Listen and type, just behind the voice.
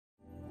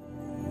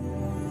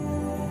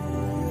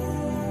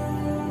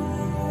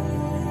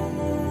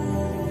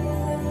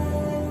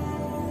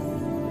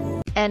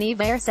and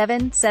Eve Air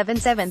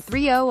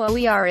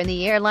 777300 are in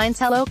the airline's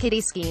Hello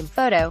Kitty scheme.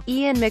 Photo,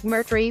 Ian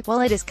McMurtry.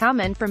 While it is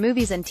common for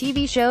movies and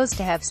TV shows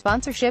to have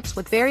sponsorships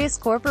with various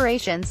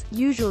corporations,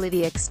 usually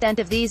the extent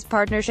of these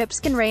partnerships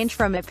can range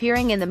from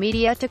appearing in the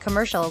media to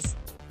commercials.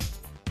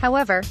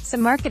 However,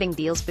 some marketing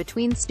deals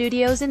between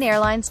studios and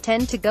airlines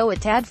tend to go a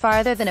tad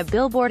farther than a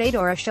billboard ad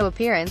or a show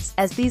appearance,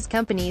 as these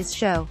companies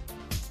show.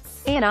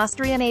 An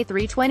Austrian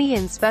A320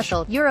 in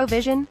special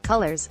Eurovision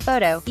colors.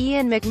 Photo,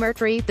 Ian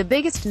McMurtry. The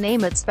biggest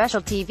name at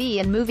special TV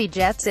and movie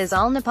jets is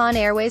All Nippon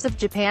Airways of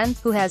Japan,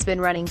 who has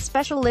been running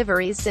special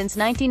liveries since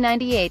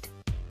 1998.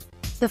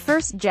 The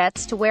first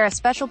jets to wear a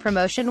special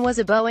promotion was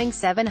a Boeing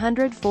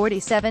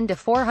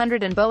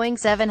 747-400 and Boeing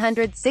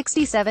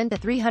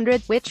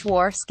 767-300, which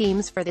wore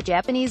schemes for the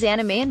Japanese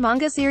anime and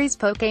manga series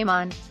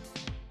Pokémon.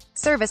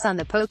 Service on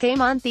the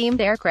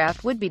Pokémon-themed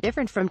aircraft would be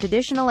different from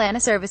traditional ANA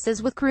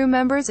services, with crew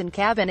members and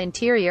cabin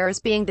interiors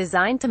being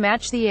designed to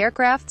match the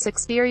aircraft's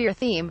exterior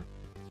theme.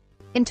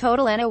 In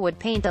total, ANA would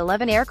paint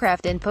 11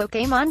 aircraft in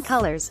Pokémon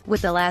colors,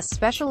 with the last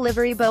special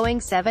livery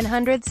Boeing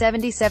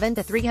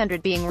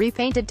 777-300 being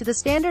repainted to the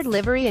standard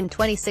livery in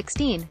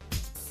 2016.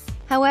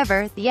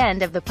 However, the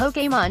end of the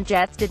Pokémon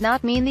jets did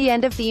not mean the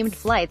end of themed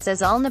flights,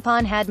 as All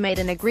Nippon had made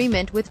an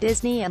agreement with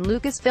Disney and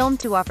Lucasfilm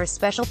to offer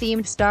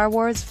special-themed Star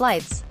Wars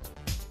flights.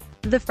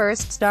 The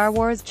first Star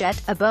Wars jet,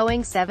 a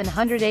Boeing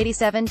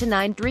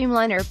 787-9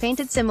 Dreamliner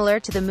painted similar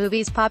to the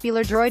movie's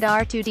popular droid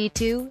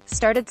R2-D2,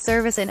 started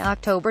service in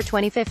October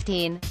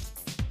 2015.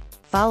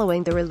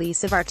 Following the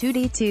release of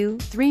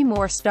R2-D2, 3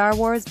 more Star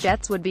Wars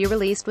jets would be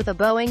released, with a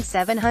Boeing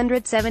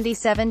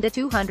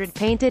 777-200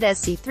 painted as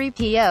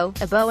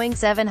C-3PO, a Boeing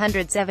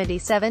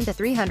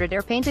 777-300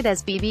 are painted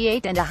as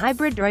BB-8, and a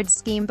hybrid droid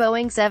scheme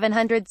Boeing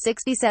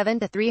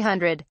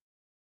 767-300.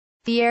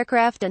 The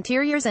aircraft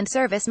interiors and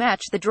service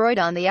match the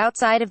droid on the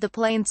outside of the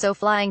plane, so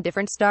flying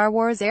different Star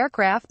Wars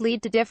aircraft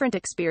lead to different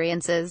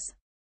experiences.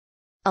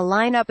 A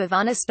lineup of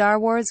ANA's Star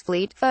Wars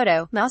fleet.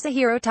 Photo,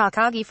 Masahiro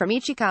Takagi from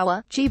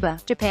Ichikawa,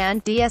 Chiba, Japan,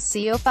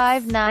 DSC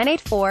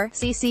 05984,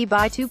 CC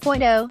BY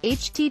 2.0,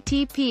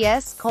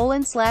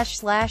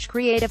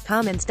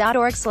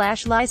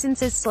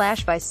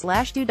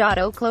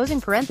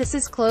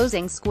 https://creativecommons.org/licenses/by/2.0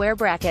 closing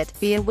bracket.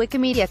 Via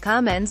Wikimedia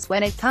Commons.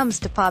 When it comes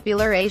to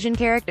popular Asian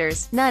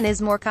characters, none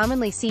is more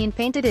commonly seen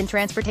painted in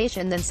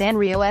transportation than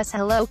Sanrio's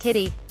Hello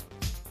Kitty.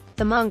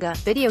 The manga,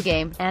 video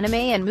game, anime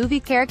and movie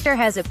character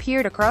has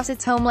appeared across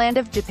its homeland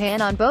of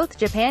Japan on both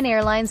Japan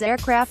Airlines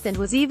aircraft and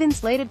was even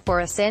slated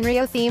for a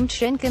Sanrio-themed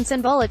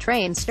Shinkansen bullet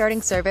train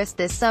starting service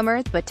this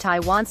summer, but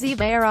Taiwan's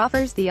Eve Air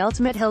offers the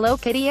ultimate Hello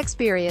Kitty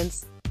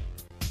experience.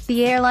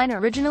 The airline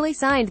originally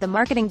signed the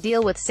marketing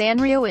deal with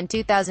Sanrio in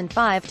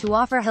 2005 to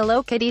offer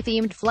Hello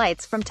Kitty-themed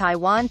flights from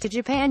Taiwan to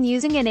Japan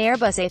using an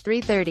Airbus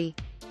A330.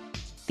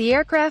 The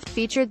aircraft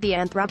featured the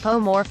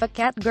anthropomorphic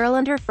cat girl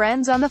and her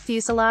friends on the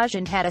fuselage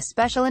and had a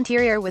special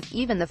interior, with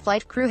even the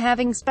flight crew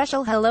having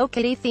special Hello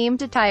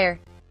Kitty-themed attire.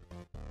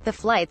 The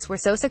flights were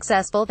so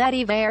successful that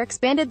Eve Air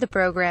expanded the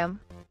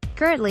program.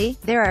 Currently,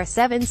 there are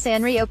 7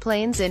 Sanrio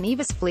planes in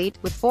Eve's fleet,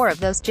 with 4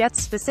 of those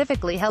jets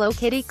specifically Hello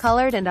Kitty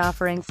colored and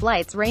offering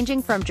flights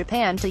ranging from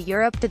Japan to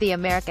Europe to the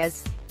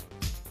Americas.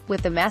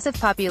 With the massive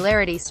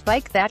popularity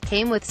spike that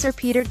came with Sir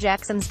Peter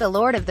Jackson's The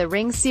Lord of the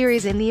Rings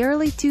series in the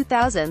early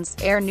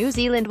 2000s, Air New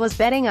Zealand was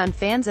betting on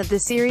fans of the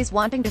series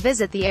wanting to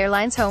visit the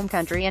airline's home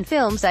country and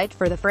film site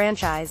for the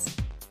franchise.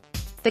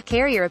 The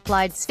carrier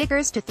applied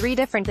stickers to 3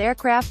 different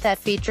aircraft that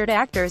featured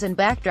actors and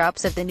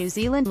backdrops of the New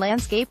Zealand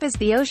landscape, as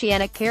the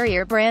Oceanic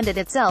carrier branded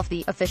itself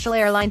the official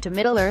airline to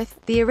Middle-earth.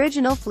 The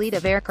original fleet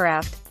of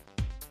aircraft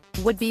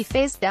would be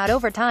phased out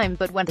over time,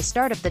 but when the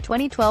start of the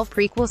 2012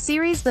 prequel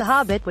series The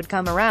Hobbit would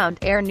come around,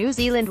 Air New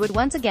Zealand would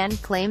once again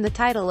claim the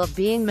title of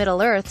being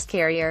Middle-earth's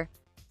carrier.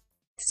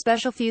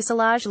 Special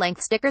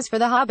fuselage-length stickers for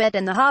The Hobbit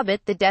and The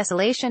Hobbit: The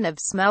Desolation of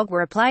Smaug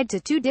were applied to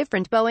 2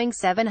 different Boeing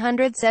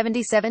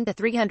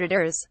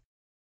 777-300ers.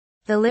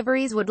 The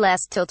liveries would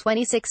last till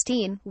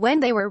 2016,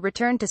 when they were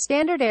returned to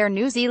standard Air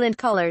New Zealand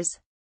colors.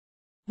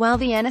 While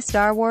the ANA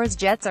Star Wars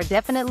jets are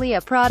definitely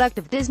a product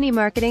of Disney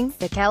marketing,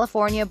 the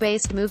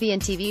California-based movie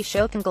and TV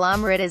show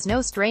conglomerate is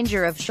no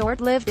stranger of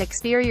short-lived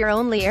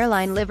exterior-only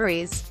airline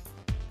liveries.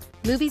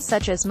 Movies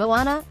such as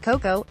Moana,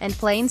 Coco, and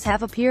Planes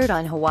have appeared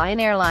on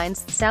Hawaiian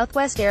Airlines,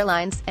 Southwest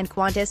Airlines, and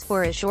Qantas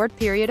for a short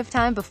period of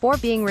time before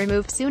being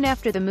removed soon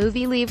after the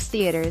movie leaves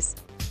theaters.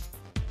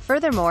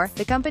 Furthermore,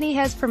 the company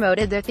has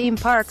promoted their theme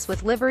parks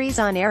with liveries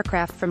on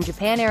aircraft from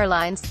Japan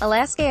Airlines,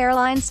 Alaska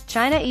Airlines,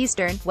 China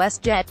Eastern,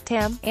 WestJet,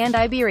 TAM, and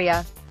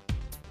Iberia.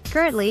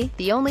 Currently,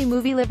 the only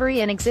movie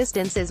livery in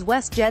existence is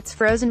WestJet's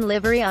Frozen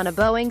livery on a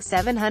Boeing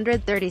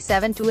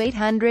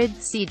 737-800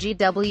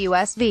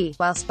 CGWSV,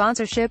 while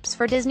sponsorships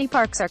for Disney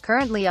parks are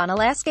currently on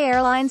Alaska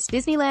Airlines,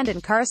 Disneyland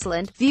and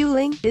Carsland,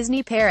 Vueling,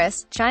 Disney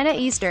Paris, China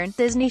Eastern,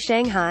 Disney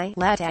Shanghai,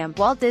 LATAM,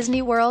 Walt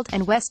Disney World,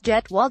 and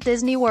WestJet Walt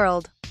Disney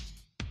World.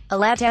 A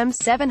LATAM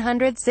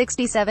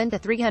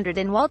 767-300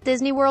 in Walt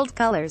Disney World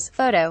colors.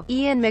 Photo,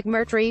 Ian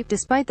McMurtry.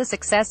 Despite the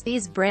success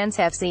these brands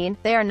have seen,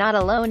 they are not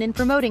alone in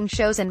promoting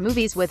shows and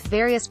movies, with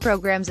various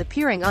programs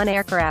appearing on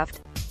aircraft.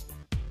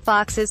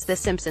 Fox's The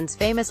Simpsons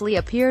famously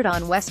appeared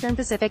on Western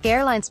Pacific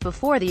Airlines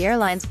before the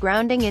airline's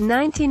grounding in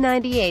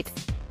 1998.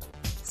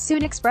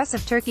 Soon Express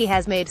of Turkey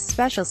has made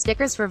special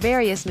stickers for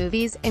various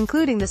movies,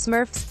 including The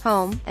Smurfs,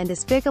 Home, and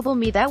Despicable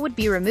Me that would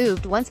be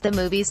removed once the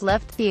movies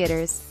left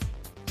theaters.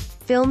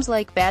 Films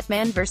like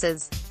Batman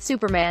vs.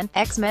 Superman,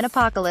 X-Men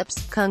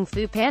Apocalypse, Kung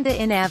Fu Panda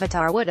and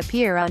Avatar would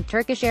appear on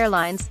Turkish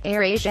Airlines,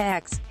 AirAsia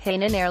X,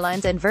 Hainan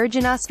Airlines and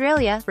Virgin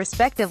Australia,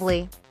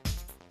 respectively.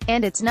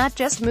 And it's not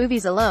just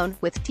movies alone,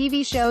 with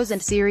TV shows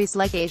and series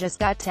like Asia's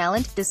Got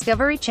Talent,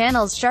 Discovery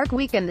Channel's Shark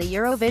Week and the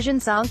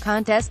Eurovision Song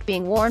Contest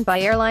being worn by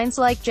airlines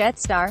like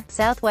Jetstar,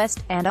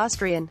 Southwest, and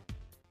Austrian.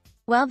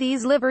 While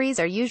these liveries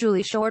are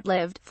usually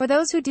short-lived, for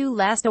those who do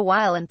last a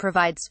while and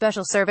provide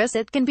special service,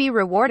 it can be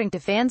rewarding to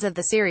fans of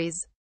the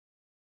series.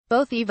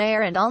 Both Eve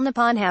Air and All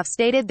Nippon have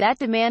stated that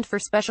demand for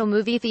special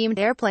movie-themed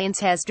airplanes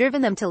has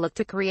driven them to look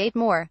to create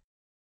more.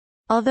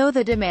 Although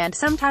the demand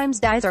sometimes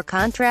dies or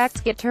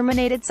contracts get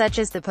terminated, such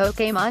as the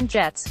Pokémon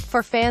jets,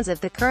 for fans of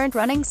the current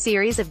running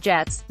series of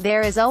jets,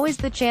 there is always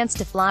the chance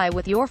to fly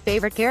with your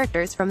favorite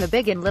characters from the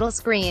big and little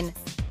screen.